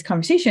in this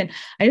conversation,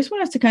 I just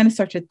want us to kind of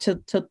start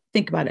to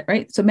think about it,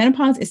 right? So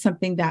menopause is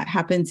something that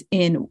happens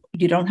you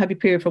don't have your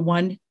period for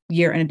 1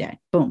 year and a day.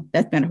 Boom,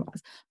 that's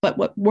menopause. But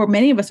what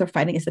many of us are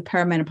fighting is the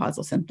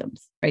perimenopausal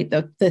symptoms, right?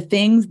 The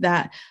things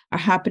that are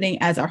happening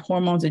as our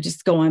hormones are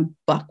just going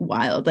buck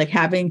wild, like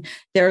having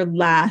their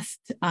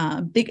last,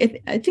 I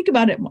think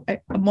about it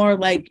more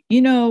like,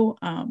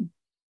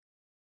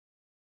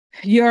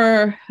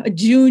 you're a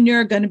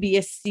junior, going to be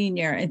a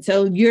senior. And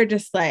so you're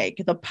just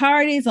like, the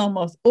party's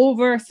almost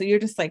over. So you're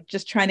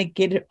just trying to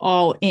get it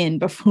all in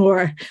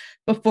before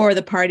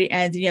the party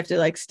ends. And you have to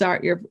like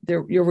start your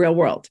real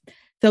world.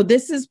 So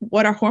this is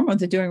what our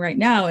hormones are doing right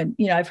now. And,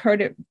 I've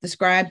heard it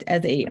described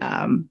as a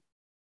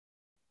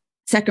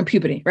second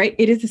puberty, right?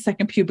 It is a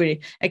second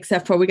puberty,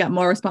 except for we got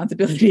more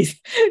responsibilities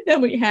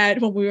than we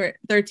had when we were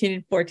 13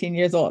 and 14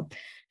 years old.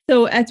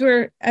 So as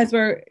we're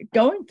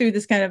going through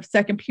this kind of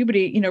second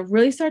puberty,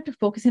 really start to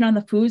focus in on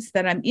the foods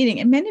that I'm eating.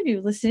 And many of you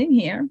listening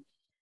here,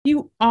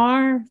 you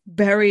are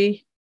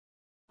very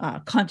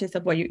conscious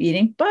of what you're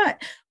eating,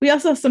 but we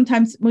also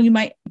sometimes, when you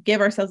might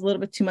give ourselves a little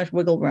bit too much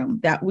wiggle room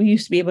that we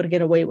used to be able to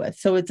get away with.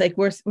 So it's like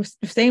we're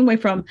staying away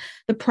from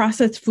the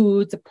processed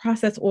foods, the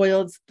processed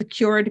oils, the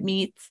cured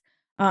meats,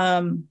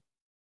 the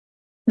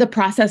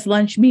processed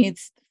lunch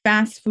meats,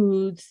 fast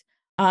foods,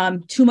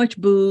 too much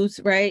booze,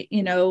 right?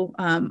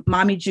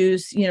 Mommy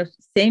juice,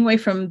 staying away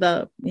from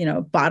the,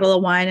 bottle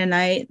of wine a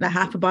night, the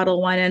half a bottle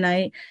of wine a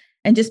night,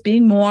 and just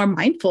being more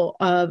mindful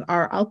of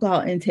our alcohol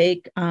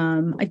intake.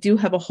 I do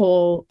have a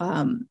whole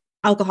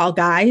alcohol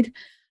guide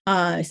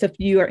So if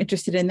you are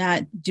interested in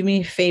that, do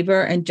me a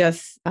favor and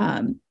just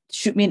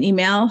shoot me an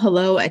email,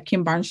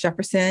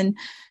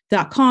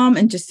 hello@kimbarnesjefferson.com,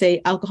 and just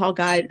say alcohol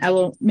guide. I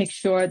will make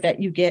sure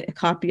that you get a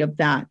copy of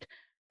that.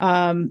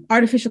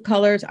 Artificial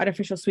colors,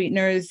 artificial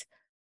sweeteners,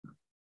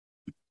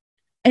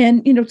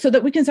 and, so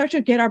that we can start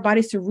to get our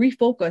bodies to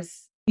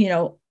refocus,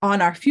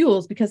 on our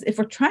fuels, because if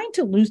we're trying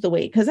to lose the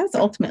weight, because that's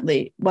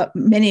ultimately what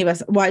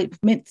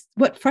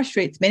what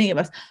frustrates many of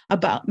us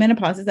about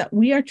menopause is that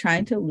we are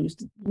trying to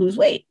lose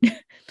weight.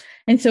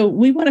 And so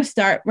we want to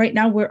start right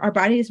now where our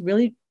body is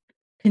really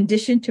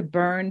conditioned to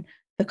burn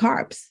the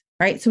carbs,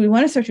 right? So we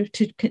want to start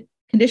to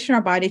condition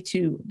our body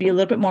to be a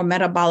little bit more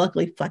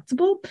metabolically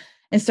flexible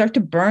and start to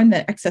burn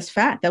the excess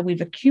fat that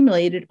we've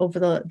accumulated over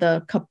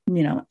the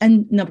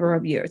n number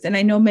of years. And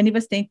I know many of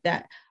us think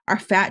that our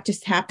fat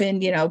just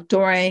happened,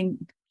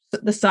 during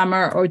the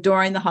summer or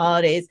during the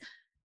holidays.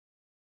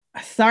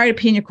 Sorry to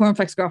pain your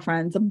cornflakes,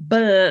 girlfriends,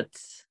 but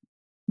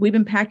we've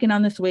been packing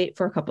on this weight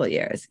for a couple of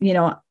years,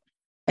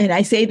 and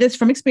I say this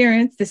from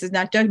experience. This is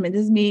not judgment.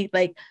 This is me.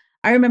 Like,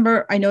 I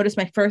remember I noticed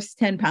my first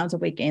 10 pounds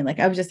of weight gain. Like,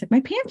 I was just like,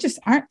 my pants just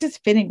aren't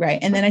just fitting right.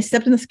 And then I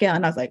stepped on the scale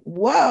and I was like,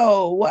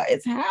 whoa, what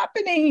is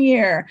happening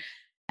here?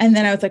 And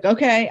then I was like,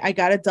 okay, I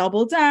got to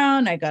double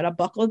down. I got to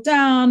buckle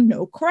down.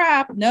 No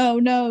crap.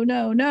 No.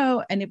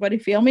 Anybody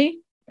feel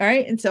me? All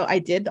right. And so I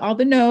did all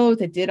the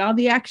no's. I did all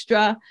the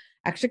extra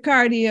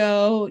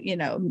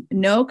cardio,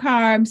 no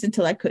carbs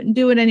until I couldn't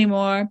do it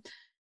anymore.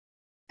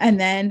 And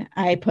then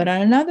I put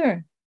on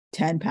another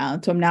 10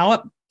 pounds. So I'm now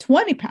up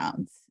 20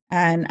 pounds.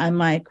 And I'm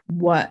like,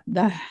 what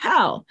the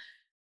hell?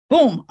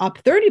 Boom, up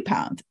 30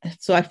 pounds.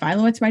 So I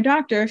finally went to my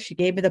doctor. She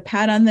gave me the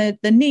pat on the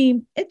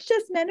knee. It's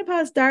just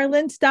menopause,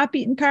 darling. Stop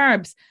eating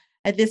carbs.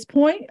 At this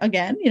point,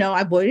 again,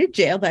 I avoided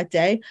jail that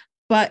day,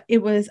 but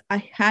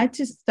I had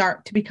to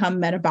start to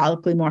become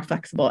metabolically more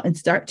flexible and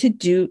start to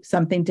do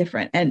something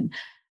different. And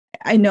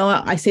I know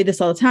I say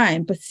this all the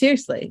time, but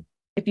seriously,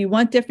 if you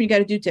want different, you got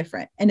to do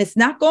different. And it's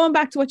not going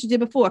back to what you did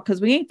before, because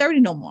we ain't 30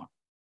 no more,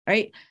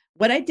 right?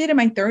 What I did in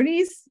my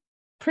 30s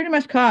pretty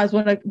much caused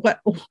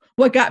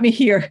what got me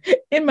here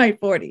in my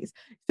 40s.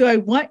 So I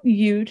want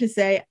you to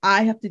say,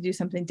 I have to do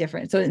something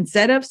different. So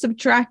instead of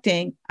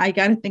subtracting, I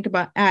got to think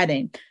about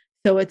adding.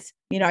 So it's,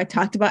 I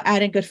talked about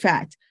adding good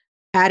fat,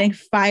 adding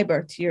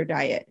fiber to your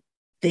diet,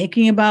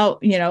 thinking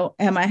about,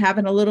 am I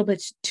having a little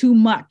bit too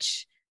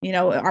much?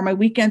 Are my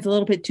weekends a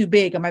little bit too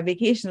big? Are my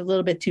vacations a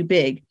little bit too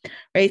big?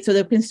 Right. So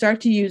that we can start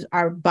to use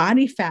our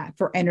body fat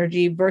for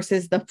energy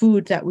versus the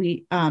foods that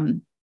we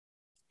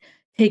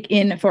take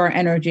in for our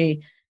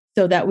energy,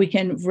 so that we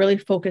can really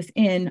focus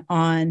in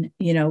on,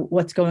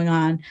 what's going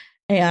on,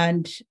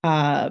 and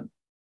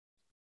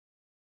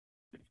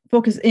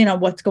focus in on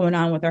what's going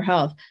on with our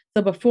health.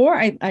 So before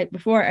I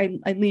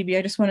leave you,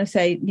 I just want to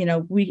say,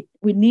 we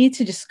need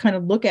to just kind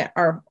of look at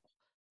our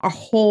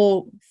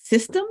whole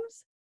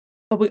systems,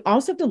 but we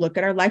also have to look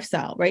at our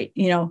lifestyle, right?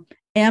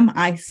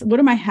 What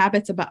are my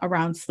habits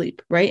around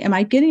sleep, right? Am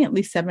I getting at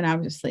least 7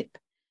 hours of sleep?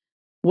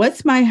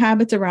 What's my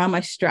habits around my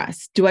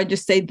stress? Do I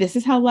just say, this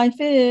is how life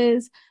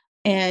is?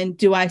 And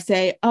do I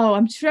say, oh,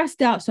 I'm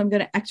stressed out, so I'm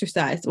going to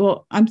exercise?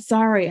 Well, I'm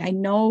sorry. I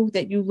know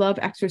that you love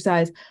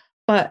exercise,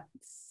 but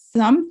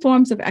some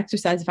forms of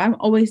exercise, if I'm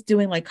always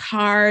doing like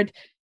hard,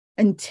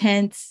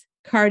 intense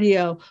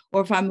cardio,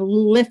 or if I'm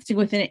lifting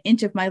within an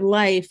inch of my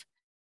life,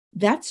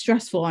 that's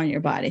stressful on your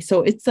body.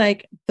 So it's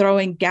like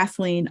throwing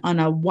gasoline on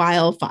a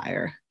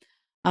wildfire.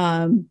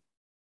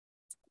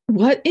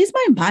 What is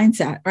my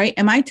mindset, right?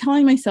 Am I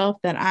telling myself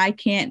that I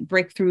can't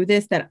break through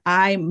this, that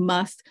I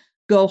must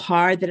go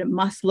hard, that it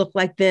must look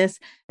like this,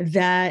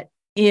 that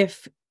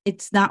if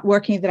it's not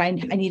working, that I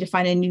need to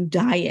find a new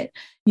diet?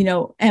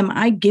 Am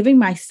I giving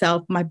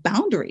myself my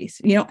boundaries?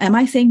 Am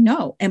I saying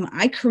no? Am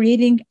I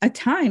creating a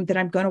time that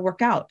I'm going to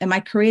work out? Am I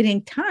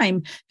creating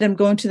time that I'm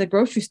going to the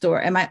grocery store?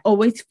 Am I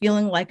always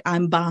feeling like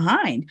I'm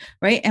behind,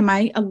 right? Am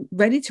I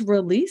ready to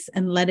release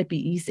and let it be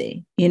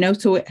easy?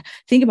 So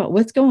think about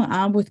what's going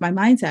on with my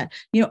mindset.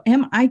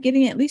 Am I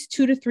getting at least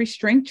 2 to 3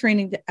 strength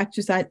training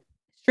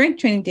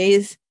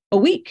days a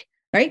week?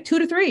 Right? 2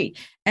 to 3.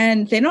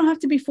 And they don't have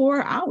to be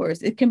 4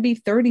 hours. It can be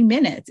 30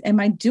 minutes. Am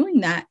I doing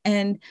that?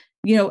 And,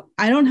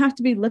 I don't have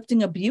to be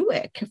lifting a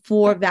Buick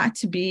for that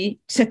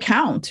to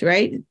count,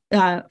 right?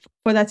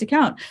 For that to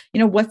count.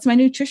 What's my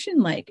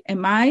nutrition like?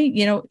 Am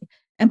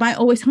I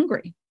always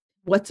hungry?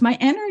 What's my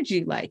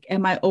energy like?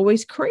 Am I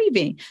always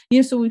craving?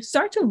 So we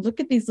start to look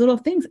at these little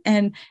things.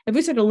 And if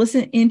we start to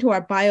listen into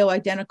our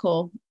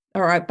bioidentical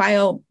or our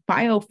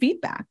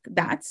biofeedback,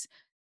 that's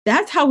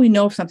how we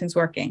know if something's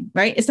working,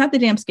 right? It's not the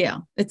damn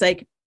scale. It's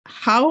like,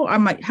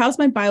 how's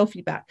my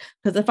biofeedback?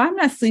 Because if I'm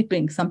not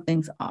sleeping,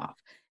 something's off.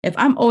 If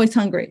I'm always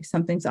hungry,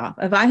 something's off.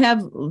 If I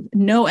have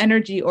no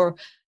energy, or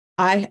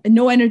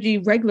no energy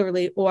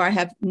regularly, or I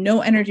have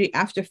no energy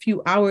after a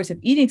few hours of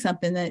eating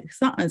something, then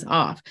something's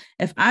off.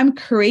 If I'm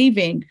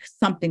craving,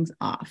 something's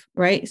off,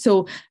 right?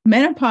 So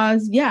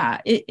menopause,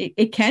 yeah,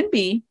 it can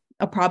be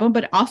a problem,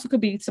 but it also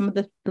could be some of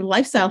the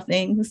lifestyle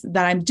things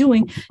that I'm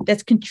doing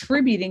that's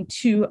contributing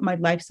to my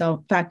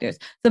lifestyle factors.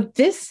 So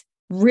this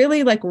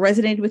really like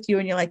resonated with you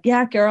and you're like,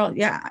 yeah, girl,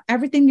 yeah,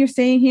 everything you're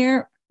saying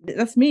here,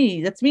 that's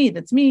me.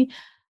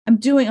 I'm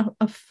doing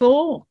a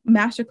full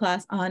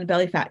masterclass on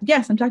belly fat.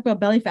 Yes, I'm talking about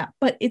belly fat,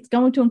 but it's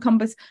going to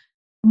encompass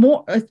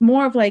more. It's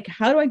more of like,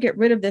 how do I get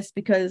rid of this?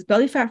 Because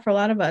belly fat for a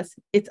lot of us,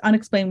 it's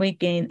unexplained weight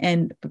gain.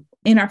 And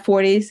in our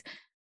 40s,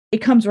 it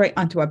comes right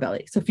onto our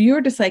belly. So if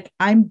you're just like,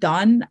 I'm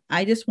done,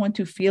 I just want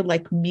to feel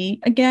like me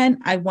again.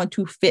 I want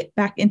to fit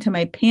back into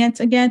my pants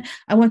again.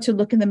 I want to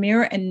look in the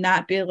mirror and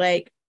not be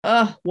like,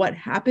 oh, what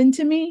happened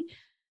to me?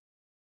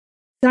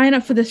 Sign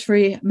up for this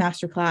free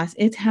masterclass.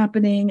 It's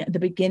happening the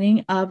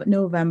beginning of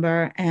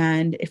November.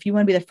 And if you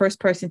want to be the first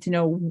person to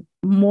know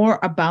more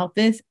about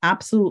this,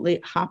 absolutely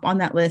hop on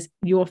that list.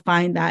 You will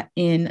find that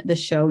in the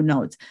show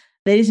notes.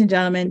 Ladies and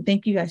gentlemen,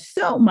 thank you guys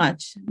so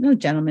much. No,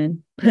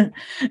 gentlemen.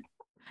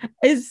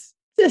 It's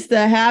just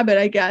a habit,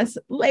 I guess.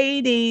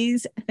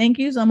 Ladies, thank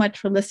you so much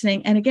for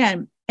listening. And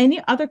again,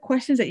 any other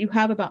questions that you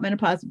have about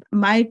menopause,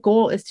 my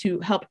goal is to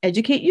help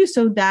educate you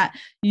so that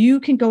you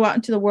can go out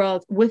into the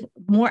world with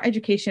more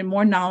education,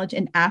 more knowledge,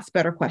 and ask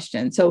better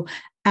questions. So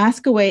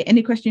ask away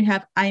any question you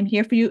have. I'm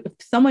here for you. If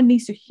someone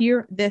needs to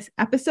hear this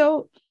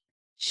episode,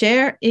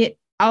 share it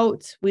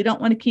out. We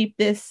don't want to keep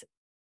this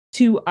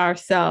to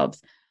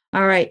ourselves.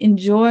 All right.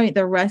 Enjoy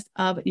the rest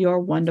of your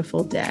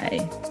wonderful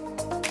day.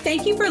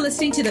 Thank you for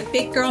listening to the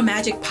Fit Girl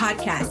Magic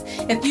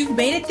podcast. If you've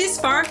made it this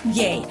far,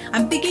 yay.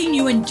 I'm thinking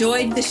you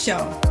enjoyed the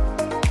show.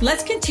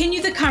 Let's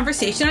continue the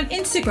conversation on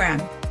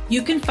Instagram.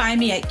 You can find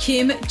me at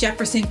Kim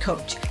Jefferson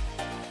Coach.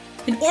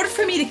 In order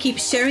for me to keep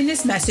sharing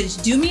this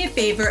message, do me a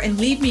favor and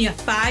leave me a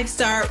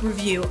 5-star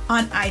review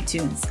on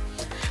iTunes.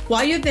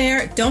 While you're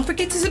there, don't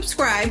forget to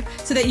subscribe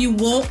so that you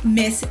won't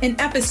miss an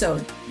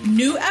episode.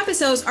 New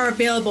episodes are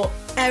available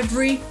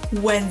every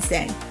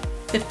Wednesday.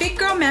 The Fit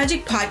Girl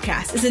Magic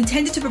podcast is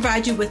intended to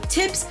provide you with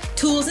tips,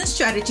 tools, and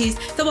strategies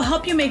that will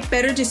help you make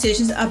better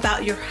decisions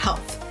about your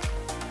health.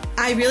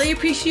 I really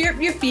appreciate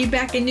your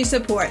feedback and your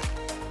support.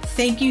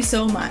 Thank you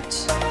so much.